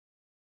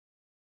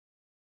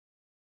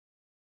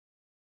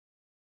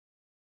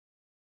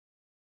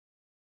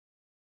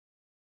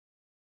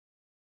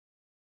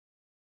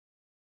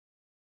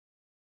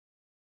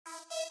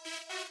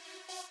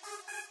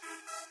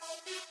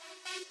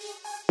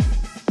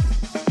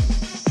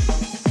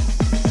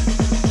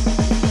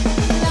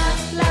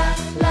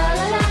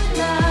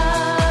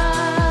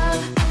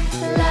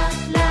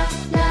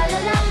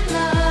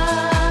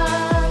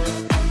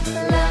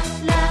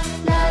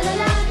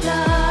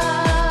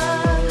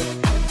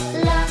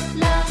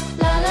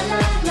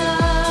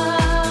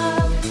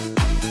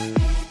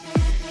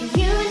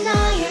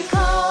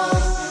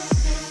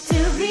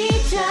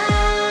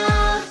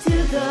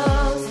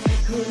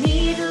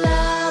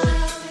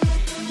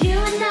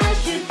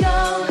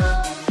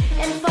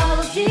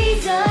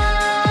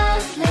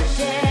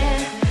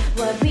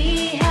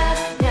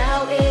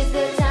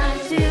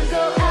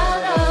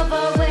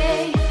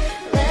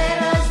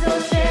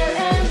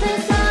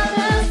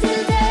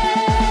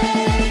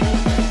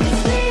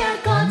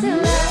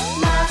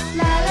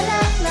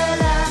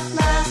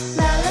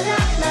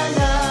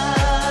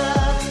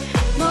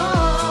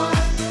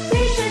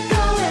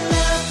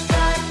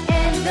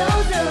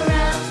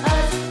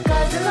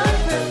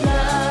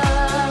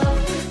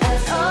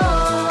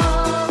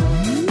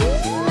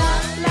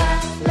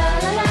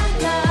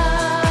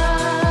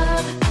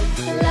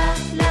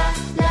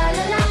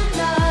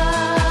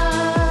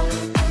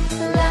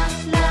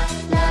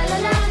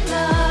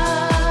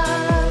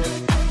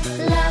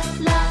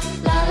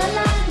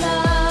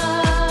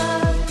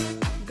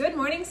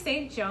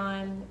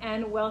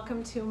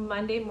Welcome to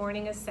Monday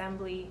Morning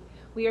Assembly.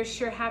 We are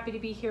sure happy to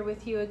be here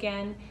with you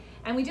again,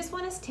 and we just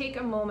want to take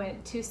a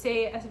moment to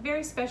say a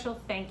very special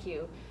thank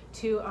you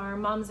to our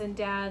moms and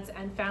dads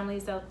and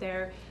families out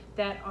there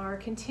that are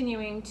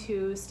continuing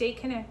to stay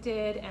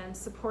connected and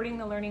supporting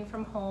the learning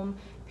from home.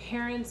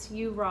 Parents,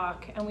 you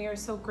rock, and we are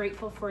so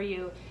grateful for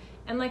you.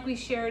 And like we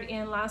shared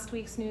in last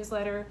week's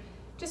newsletter,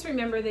 just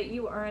remember that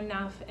you are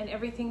enough, and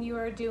everything you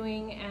are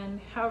doing and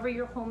however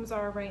your homes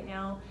are right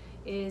now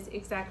is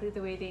exactly the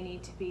way they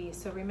need to be.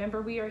 So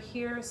remember, we are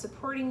here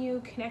supporting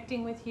you,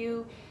 connecting with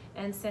you,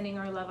 and sending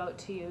our love out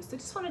to you. So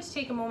just wanted to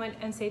take a moment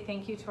and say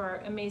thank you to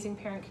our amazing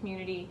parent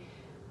community.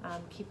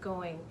 Keep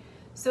going.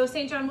 So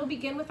St. John, we'll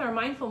begin with our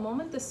mindful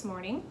moment this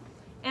morning,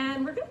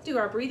 and we're going to do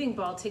our breathing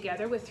ball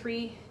together with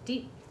 3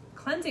 deep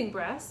cleansing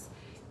breaths.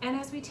 And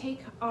as we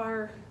take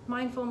our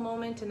mindful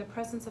moment in the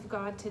presence of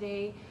God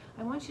today,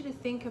 I want you to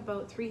think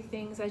about 3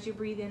 things as you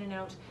breathe in and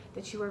out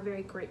that you are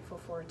very grateful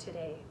for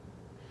today.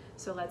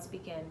 So let's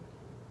begin.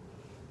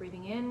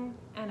 Breathing in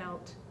and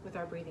out with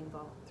our breathing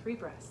ball. 3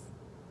 breaths.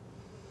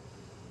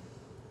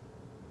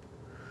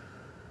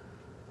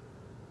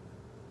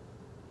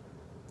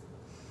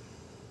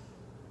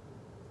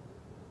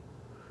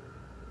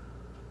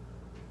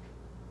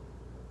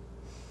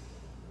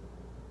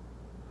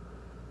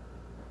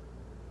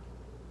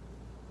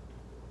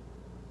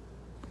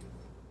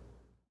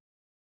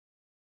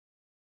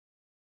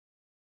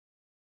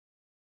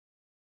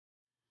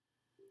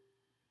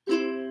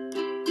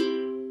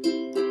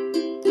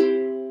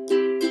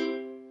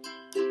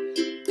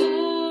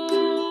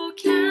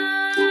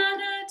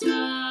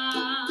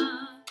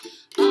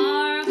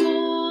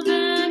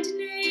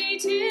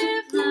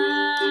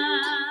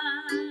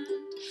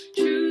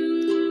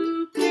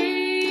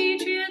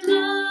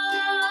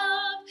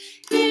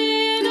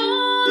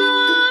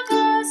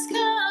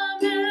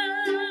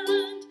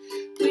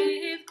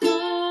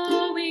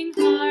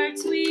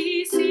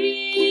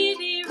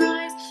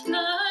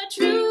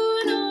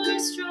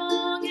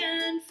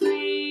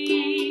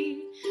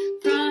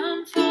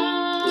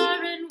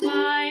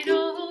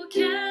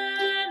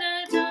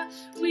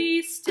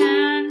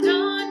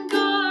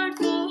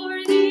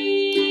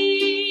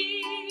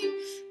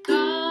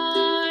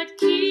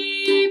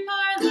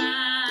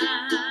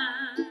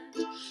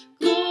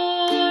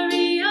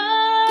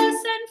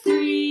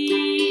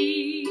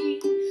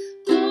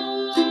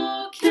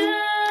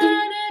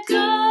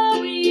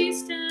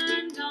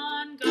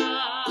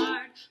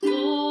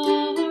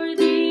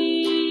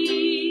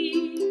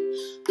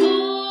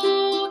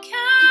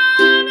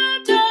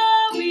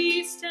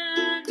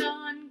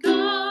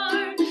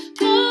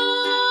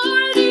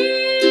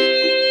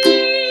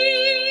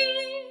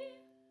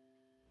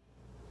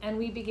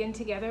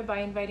 Together by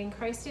inviting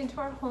Christ into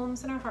our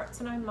homes and our hearts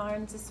and our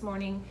minds this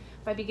morning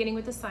by beginning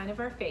with the sign of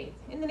our faith.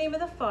 In the name of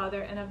the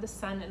Father, and of the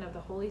Son, and of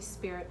the Holy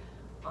Spirit.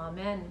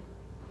 Amen.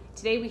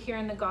 Today we hear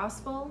in the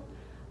Gospel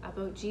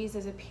about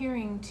Jesus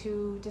appearing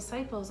to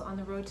disciples on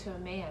the road to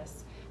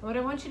Emmaus. And what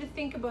I want you to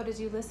think about as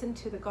you listen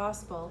to the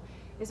Gospel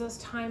is those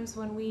times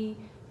when we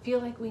feel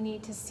like we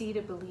need to see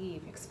to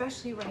believe,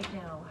 especially right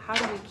now. How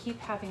do we keep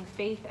having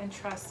faith and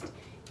trust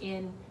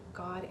in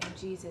God and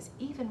Jesus,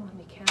 even when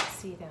we can't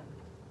see them?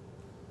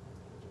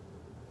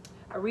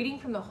 A reading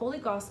from the Holy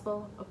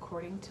Gospel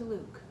according to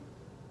Luke.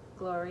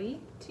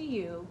 Glory to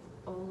you,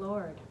 O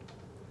Lord.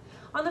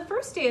 On the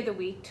first day of the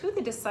week, 2 of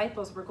the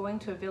disciples were going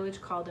to a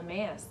village called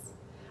Emmaus,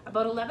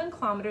 about 11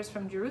 kilometers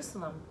from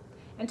Jerusalem,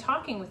 and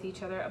talking with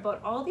each other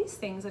about all these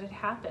things that had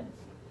happened.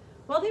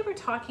 While they were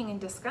talking and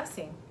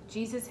discussing,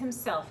 Jesus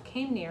himself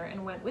came near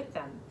and went with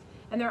them,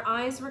 and their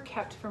eyes were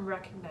kept from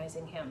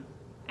recognizing him.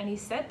 And he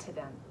said to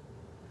them,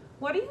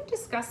 "What are you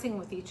discussing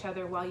with each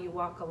other while you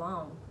walk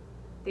along?"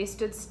 They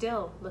stood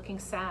still, looking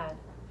sad.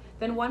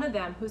 Then one of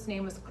them, whose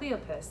name was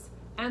Cleopas,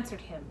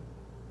 answered him,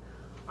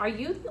 "Are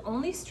you the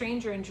only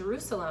stranger in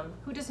Jerusalem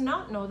who does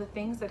not know the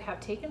things that have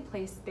taken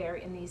place there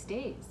in these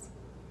days?"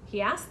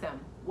 He asked them,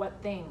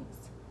 "What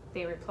things?"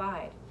 They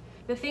replied,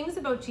 "The things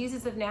about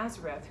Jesus of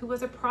Nazareth, who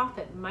was a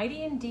prophet,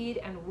 mighty in deed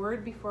and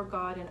word before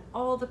God and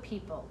all the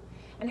people,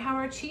 and how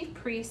our chief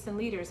priests and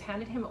leaders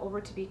handed him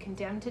over to be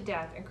condemned to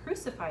death and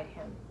crucified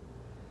him.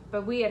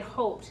 But we had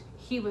hoped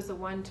he was the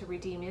one to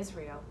redeem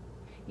Israel.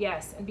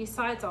 Yes, and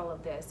besides all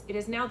of this, it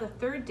is now the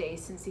third day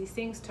since these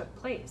things took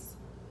place.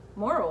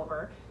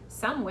 Moreover,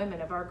 some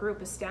women of our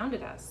group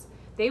astounded us.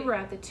 They were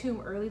at the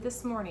tomb early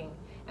this morning,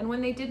 and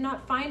when they did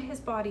not find his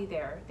body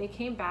there, they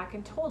came back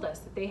and told us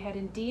that they had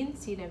indeed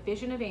seen a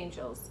vision of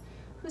angels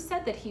who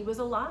said that he was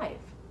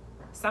alive.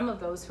 Some of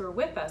those who were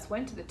with us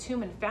went to the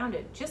tomb and found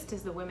it just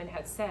as the women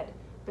had said,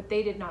 but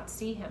they did not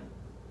see him."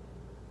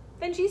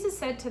 Then Jesus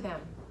said to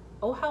them,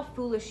 "Oh, how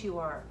foolish you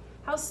are!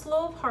 How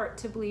slow of heart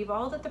to believe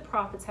all that the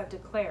prophets have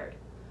declared!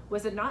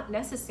 Was it not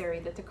necessary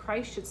that the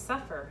Christ should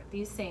suffer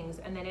these things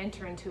and then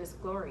enter into his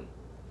glory?"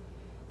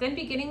 Then,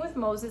 beginning with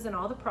Moses and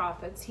all the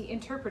prophets, he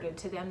interpreted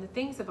to them the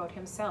things about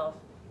himself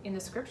in the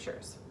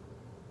scriptures.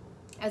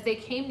 As they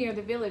came near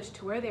the village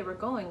to where they were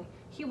going,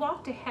 he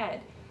walked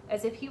ahead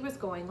as if he was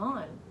going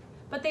on.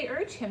 But they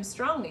urged him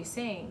strongly,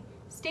 saying,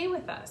 "Stay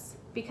with us,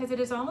 because it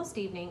is almost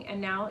evening, and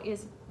now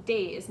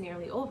day is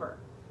nearly over."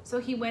 So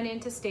he went in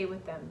to stay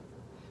with them.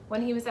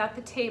 When he was at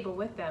the table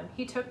with them,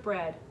 he took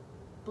bread,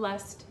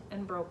 blessed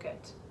and broke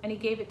it, and he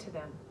gave it to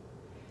them.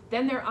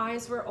 Then their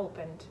eyes were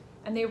opened,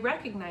 and they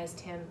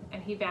recognized him,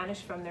 and he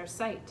vanished from their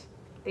sight.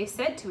 They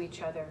said to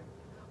each other,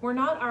 "Were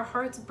not our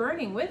hearts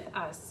burning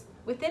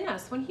within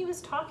us when he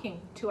was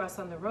talking to us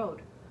on the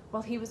road,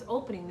 while he was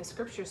opening the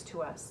scriptures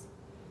to us?"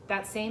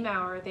 That same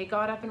hour they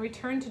got up and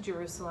returned to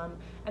Jerusalem,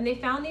 and they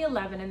found the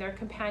 11 and their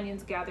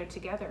companions gathered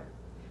together.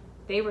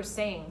 They were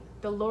saying,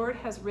 "The Lord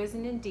has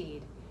risen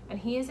indeed, and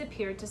he has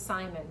appeared to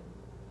Simon."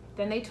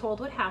 Then they told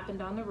what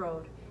happened on the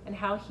road, and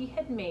how he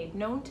had made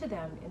known to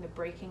them in the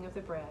breaking of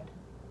the bread.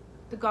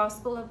 The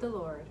Gospel of the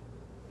Lord.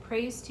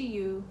 Praise to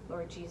you,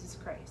 Lord Jesus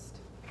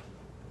Christ.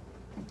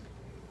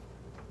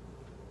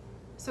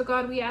 So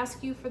God, we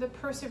ask you for the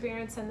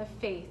perseverance and the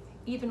faith,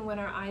 even when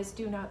our eyes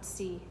do not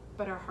see,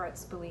 but our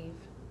hearts believe.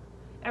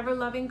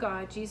 Ever-loving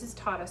God, Jesus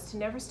taught us to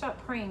never stop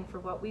praying for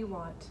what we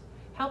want.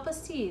 Help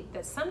us see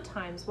that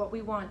sometimes what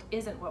we want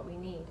isn't what we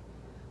need.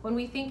 When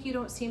we think you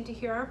don't seem to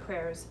hear our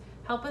prayers,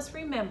 help us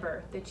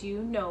remember that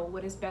you know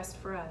what is best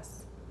for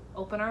us.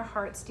 Open our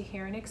hearts to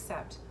hear and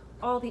accept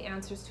all the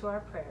answers to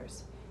our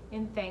prayers.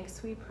 In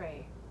thanks we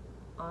pray.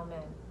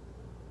 Amen.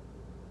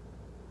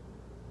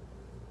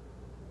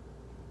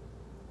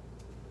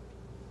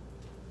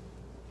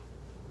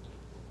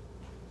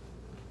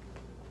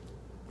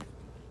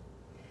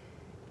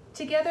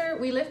 Together,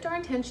 we lift our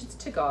intentions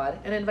to God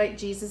and invite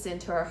Jesus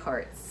into our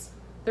hearts.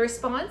 The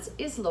response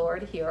is,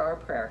 "Lord, hear our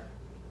prayer."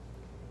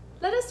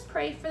 Let us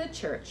pray for the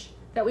church,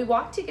 that we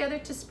walk together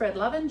to spread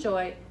love and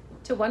joy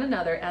to one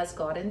another as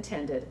God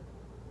intended.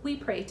 We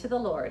pray to the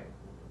Lord.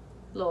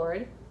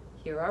 Lord,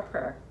 hear our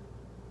prayer.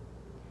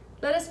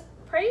 Let us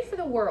pray for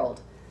the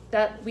world,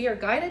 that we are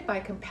guided by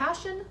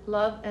compassion,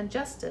 love, and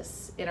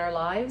justice in our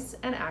lives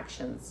and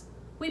actions.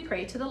 We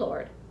pray to the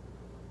Lord.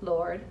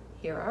 Lord,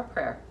 hear our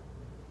prayer.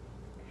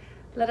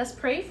 Let us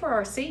pray for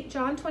our St.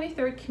 John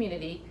 23rd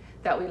community,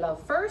 that we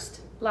love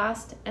first,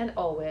 last, and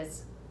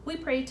always. We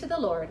pray to the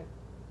Lord.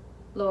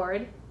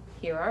 Lord,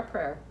 hear our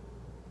prayer.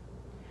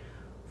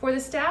 For the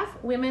staff,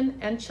 women,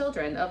 and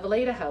children of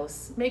Valeda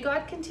House, may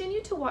God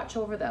continue to watch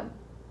over them.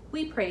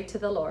 We pray to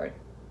the Lord.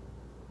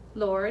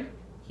 Lord,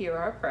 hear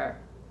our prayer.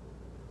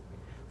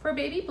 For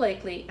baby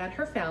Blakely and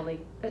her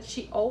family, that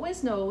she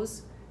always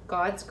knows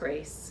God's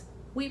grace.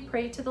 We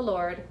pray to the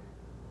Lord.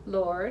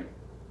 Lord,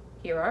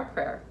 hear our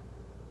prayer.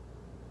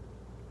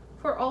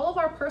 For all of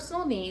our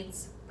personal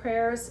needs,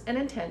 prayers, and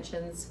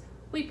intentions,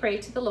 we pray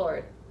to the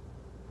Lord.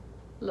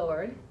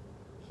 Lord,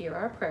 hear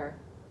our prayer.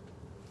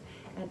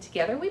 And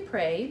together we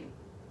pray,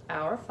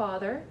 Our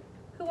Father,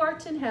 who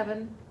art in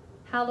heaven,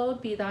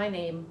 hallowed be thy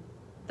name.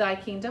 Thy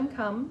kingdom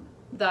come,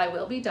 thy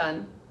will be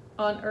done,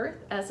 on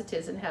earth as it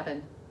is in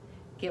heaven.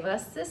 Give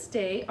us this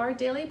day our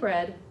daily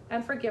bread,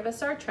 and forgive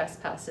us our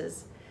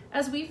trespasses,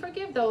 as we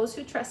forgive those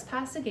who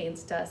trespass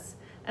against us.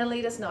 And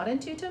lead us not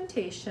into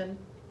temptation,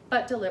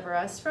 but deliver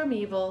us from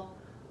evil.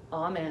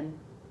 Amen.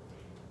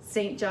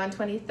 St. John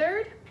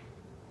 23rd,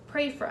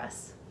 pray for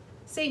us.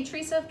 St.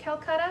 Teresa of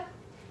Calcutta,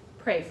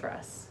 pray for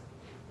us.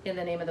 In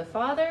the name of the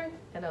Father,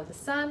 and of the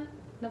Son,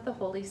 and of the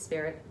Holy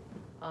Spirit.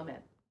 Amen.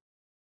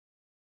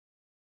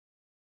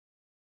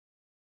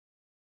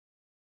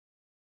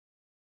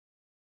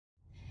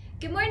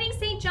 Good morning,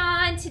 St.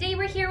 John. Today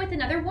we're here with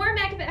another warm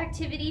up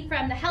activity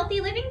from the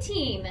Healthy Living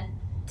team.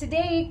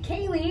 Today,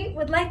 Kaylee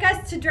would like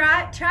us to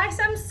try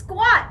some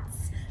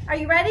squats. Are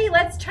you ready?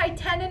 Let's try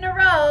 10 in a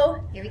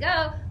row. Here we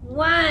go.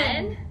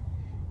 1,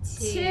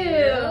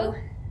 2,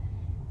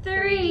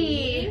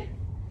 3,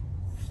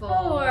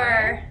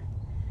 4,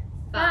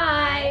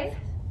 5,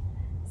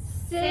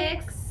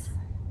 6,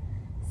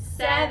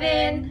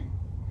 7,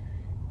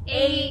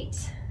 8,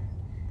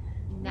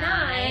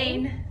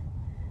 9,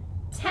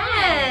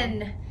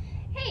 10.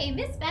 Hey,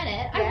 Miss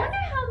Bennett, I wonder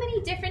how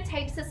many different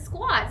types of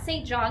squats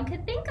St. John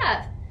could think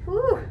of.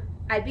 Whew,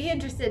 I'd be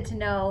interested to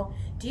know.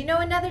 Do you know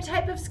another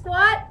type of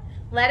squat?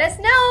 Let us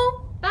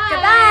know. Bye.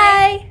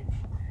 Goodbye.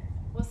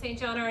 Well, St.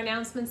 John, our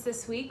announcements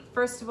this week.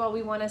 First of all,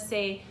 we want to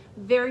say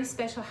very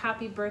special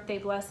happy birthday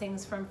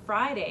blessings from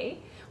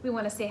Friday. We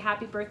want to say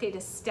happy birthday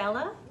to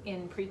Stella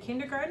in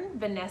pre-kindergarten,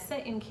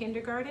 Vanessa in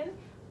kindergarten,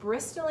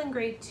 Bristol in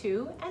grade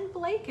 2, and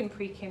Blake in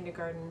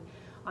pre-kindergarten.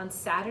 On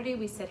Saturday,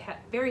 we said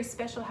very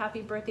special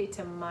happy birthday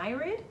to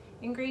Myrid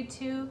in grade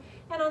 2,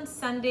 and on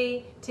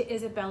Sunday to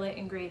Isabella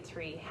in grade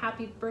 3.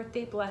 Happy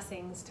birthday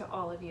blessings to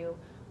all of you.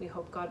 We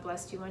hope God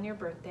blessed you on your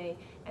birthday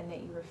and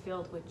that you were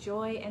filled with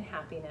joy and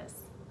happiness.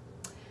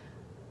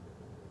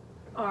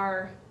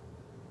 Our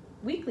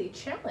weekly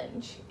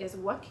challenge is,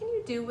 what can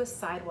you do with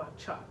sidewalk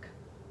chalk?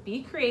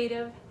 Be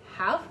creative,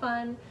 have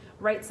fun,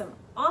 write some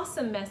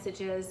awesome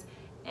messages,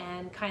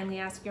 and kindly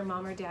ask your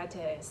mom or dad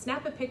to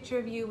snap a picture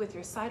of you with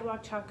your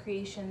sidewalk chalk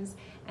creations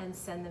and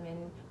send them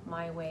in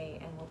my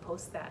way, and we'll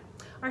post that.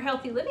 Our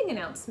healthy living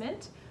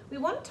announcement, we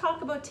want to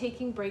talk about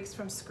taking breaks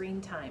from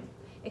screen time,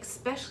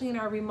 especially in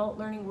our remote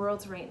learning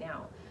worlds right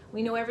now.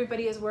 We know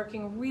everybody is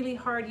working really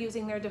hard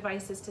using their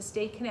devices to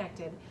stay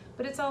connected,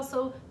 but it's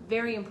also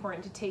very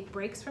important to take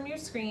breaks from your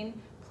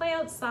screen, play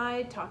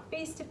outside, talk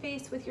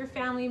face-to-face with your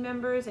family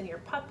members and your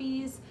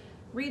puppies,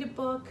 read a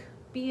book,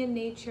 be in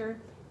nature,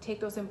 take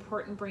those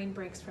important brain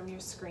breaks from your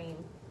screen.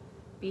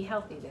 Be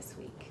healthy this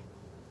week.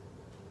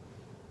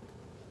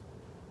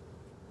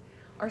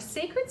 Our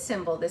sacred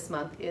symbol this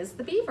month is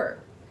the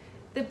beaver.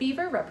 The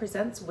beaver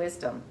represents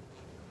wisdom.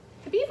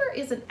 The beaver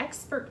is an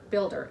expert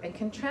builder and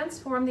can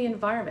transform the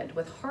environment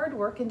with hard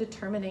work and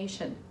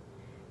determination.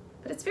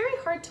 But it's very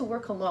hard to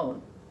work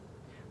alone.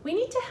 We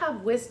need to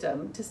have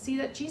wisdom to see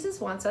that Jesus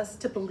wants us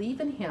to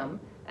believe in him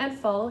and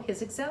follow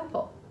his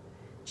example.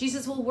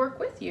 Jesus will work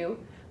with you,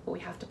 but we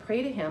have to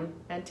pray to him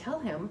and tell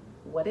him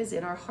what is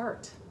in our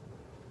heart.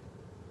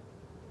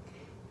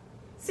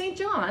 St.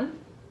 John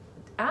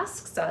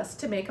asks us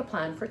to make a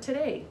plan for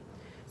today.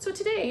 So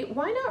today,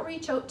 why not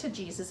reach out to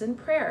Jesus in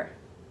prayer?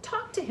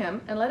 Talk to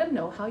him and let him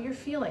know how you're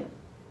feeling.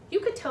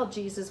 You could tell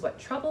Jesus what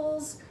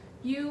troubles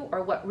you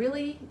or what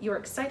really you're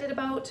excited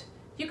about.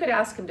 You could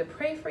ask him to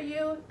pray for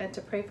you and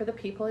to pray for the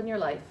people in your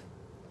life.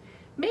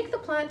 Make the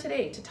plan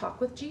today to talk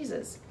with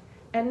Jesus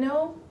and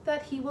know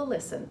that he will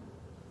listen.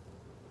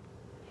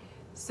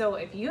 So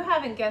if you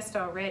haven't guessed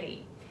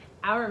already,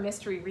 our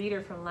mystery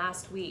reader from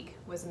last week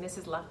was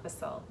Mrs.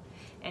 Lufbasel.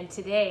 And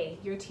today,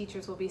 your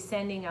teachers will be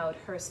sending out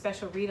her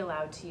special read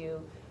aloud to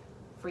you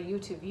for you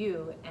to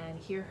view and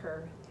hear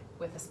her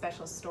with a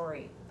special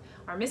story.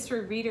 Our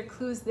mystery reader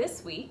clues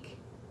this week,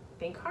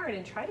 think hard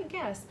and try to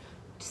guess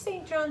which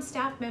St. John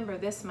staff member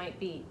this might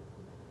be.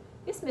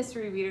 This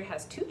mystery reader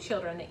has 2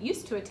 children that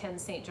used to attend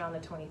St. John the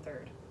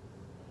 23rd.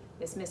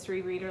 This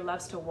mystery reader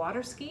loves to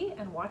water ski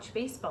and watch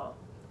baseball.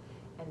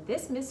 And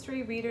this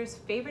mystery reader's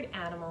favorite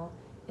animal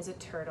is a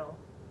turtle.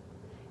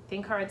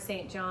 Think hard,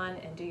 St. John,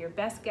 and do your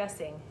best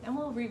guessing, and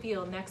we'll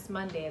reveal next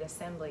Monday at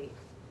Assembly.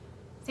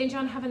 St.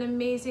 John, have an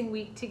amazing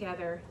week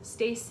together.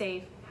 Stay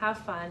safe, have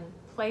fun,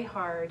 play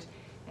hard,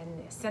 and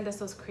send us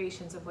those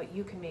creations of what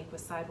you can make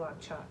with sidewalk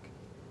chalk.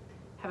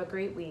 Have a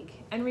great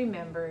week, and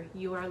remember,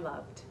 you are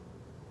loved.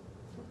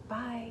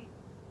 Bye.